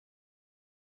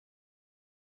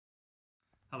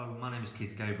Hello, my name is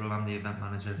Keith Gabriel. I'm the event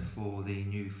manager for the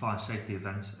new fire safety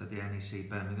event at the NEC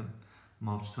Birmingham,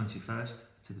 March 21st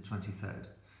to the 23rd.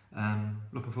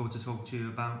 Looking forward to talking to you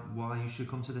about why you should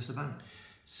come to this event.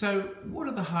 So, what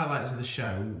are the highlights of the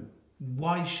show?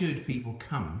 Why should people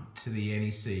come to the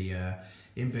NEC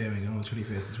in Birmingham on the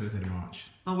 21st and 23rd of March?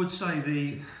 I would say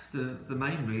the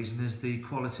main reason is the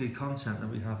quality content that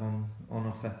we have on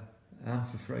offer and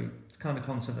for free. It's the kind of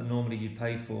content that normally you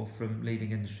pay for from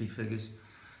leading industry figures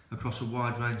across a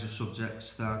wide range of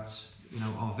subjects that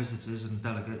our visitors and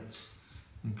delegates,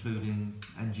 including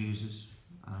end users,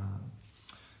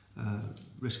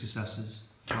 risk assessors,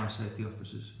 fire safety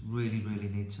officers, really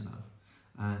need to know.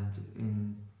 And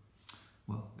in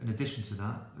addition to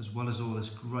that, as well as all this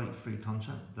great free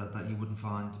content that you wouldn't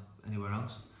find anywhere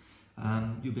else,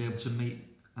 you'll be able to meet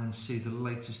and see the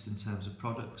latest in terms of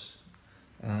products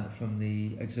from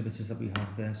the exhibitors that we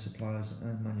have there, suppliers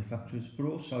and manufacturers, but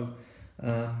also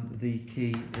the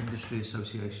key industry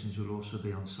associations will also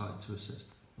be on site to assist.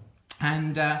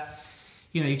 And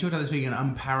you talked about this being an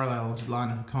unparalleled line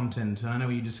of content, and I know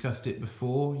you discussed it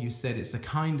before. You said it's the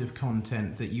kind of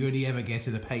content that you only ever get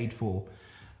at a paid for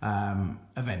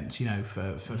event,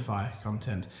 for fire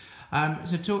content.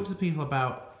 So talk to the people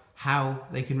about how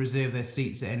they can reserve their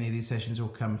seats at any of these sessions or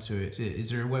come to it.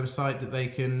 Is there a website that they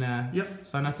can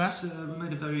sign up at? We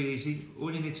made it very easy.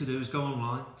 All you need to do is go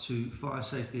online to fire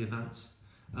safety events.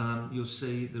 You'll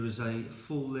see there is a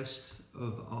full list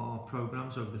of our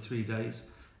programmes over the 3 days,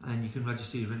 and you can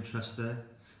register your interest there.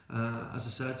 As I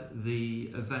said,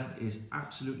 the event is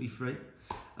absolutely free.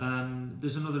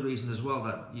 There's another reason as well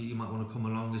that you might want to come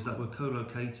along, is that we're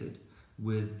co-located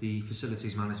with the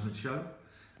Facilities Management Show,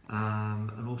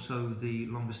 and also the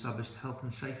long-established Health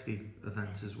and Safety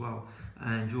event as well.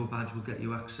 And your badge will get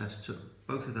you access to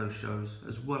both of those shows,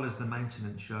 as well as the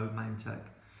Maintenance Show, Main Tech,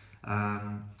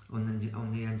 on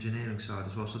the engineering side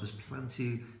as well. So there's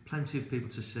plenty of people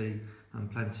to see and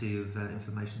plenty of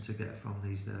information to get from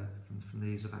these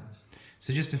events.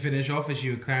 So just to finish off, as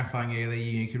you were clarifying earlier,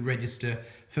 you can register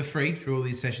for free for all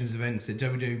these sessions events at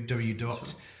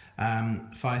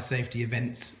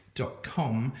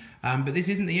www.firesafetyevents.com. But this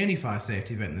isn't the only fire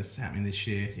safety event that's happening this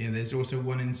year. There's also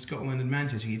one in Scotland and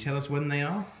Manchester. Can you tell us when they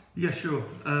are? Yeah, sure.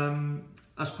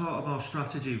 As part of our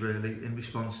strategy, really, in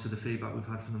response to the feedback we've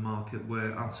had from the market,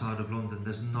 where outside of London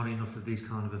there's not enough of these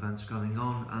kind of events going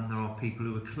on, and there are people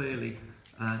who are clearly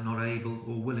not able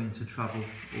or willing to travel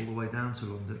all the way down to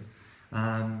London.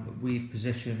 We've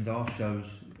positioned our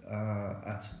shows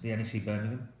at the NEC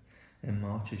Birmingham in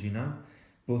March, as you know,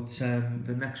 but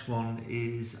the next one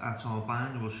is at our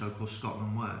biannual show called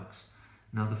Scotland Works.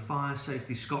 Now, the Fire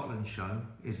Safety Scotland show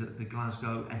is at the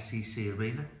Glasgow SEC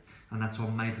Arena, and that's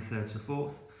on May the 3rd to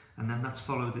 4th, and then that's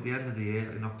followed at the end of the year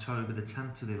in October the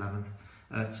 10th to the 11th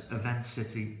at Event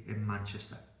City in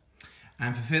Manchester.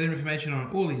 And for further information on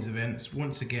all these events,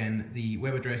 once again, the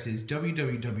web address is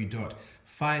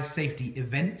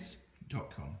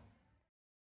www.firesafetyevents.com.